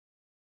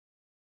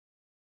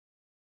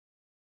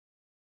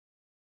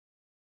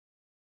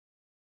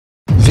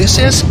This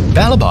is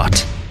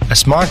BellaBot, a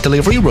smart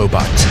delivery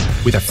robot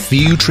with a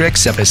few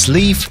tricks up its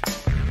sleeve.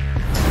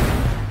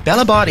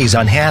 BellaBot is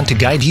on hand to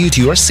guide you to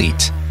your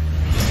seat.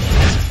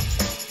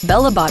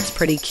 BellaBot's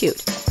pretty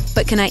cute,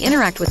 but can I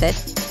interact with it?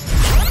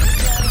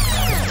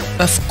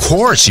 Of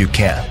course you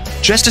can.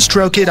 Just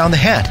stroke it on the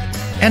head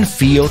and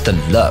feel the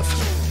love.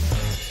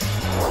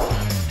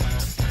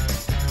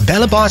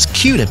 BellaBot's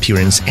cute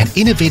appearance and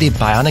innovative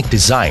bionic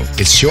design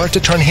is sure to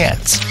turn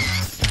heads.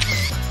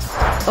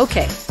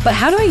 Okay, but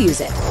how do I use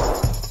it?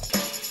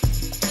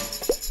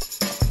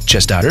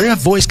 Just utter a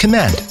voice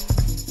command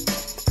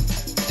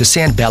to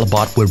send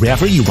BellaBot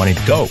wherever you want it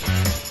to go.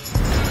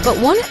 But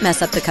won't it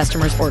mess up the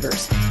customer's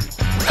orders?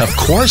 Of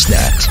course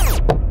not.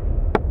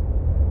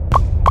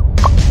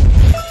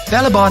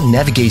 BellaBot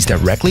navigates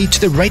directly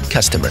to the right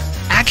customer.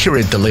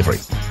 Accurate delivery.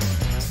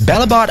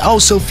 BellaBot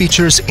also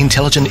features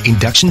intelligent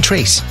induction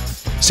trace,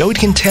 so it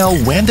can tell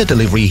when the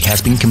delivery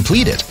has been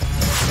completed.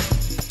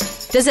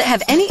 Does it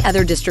have any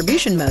other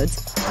distribution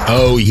modes?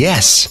 Oh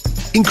yes,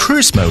 in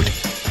cruise mode.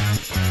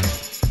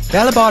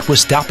 BellaBot will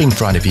stop in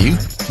front of you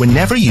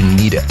whenever you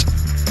need it.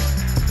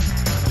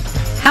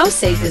 How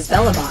safe is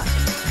BellaBot?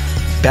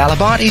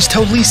 BellaBot is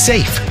totally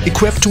safe,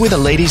 equipped with the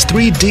latest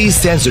 3D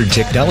sensor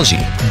technology.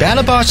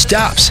 BellaBot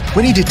stops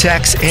when it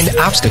detects an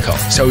obstacle,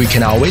 so it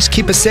can always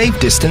keep a safe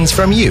distance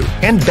from you.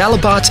 And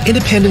BellaBot's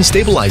independent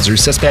stabilizer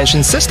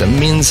suspension system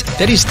means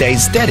that it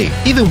stays steady,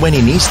 even when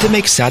it needs to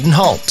make sudden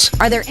halts.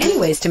 Are there any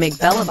ways to make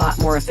BellaBot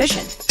more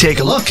efficient? Take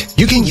a look.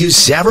 You can use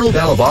several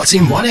BellaBots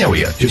in one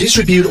area to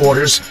distribute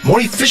orders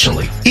more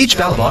efficiently. Each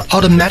BellaBot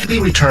automatically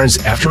returns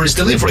after its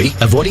delivery,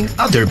 avoiding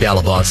other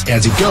BellaBots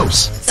as it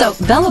goes. So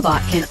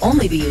BellaBot can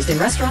only be used in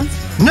restaurants?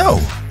 No,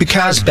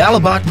 because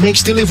BellaBot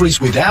makes deliveries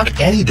without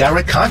any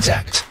direct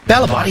contact.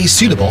 BellaBot is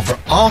suitable for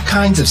all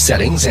kinds of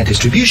settings and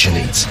distribution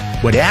needs,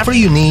 whatever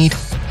you need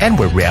and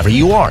wherever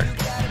you are.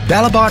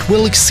 BellaBot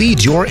will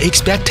exceed your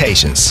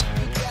expectations.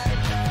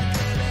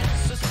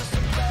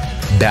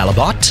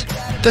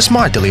 BellaBot, the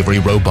smart delivery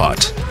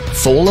robot,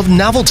 full of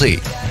novelty,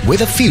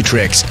 with a few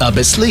tricks up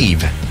its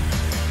sleeve.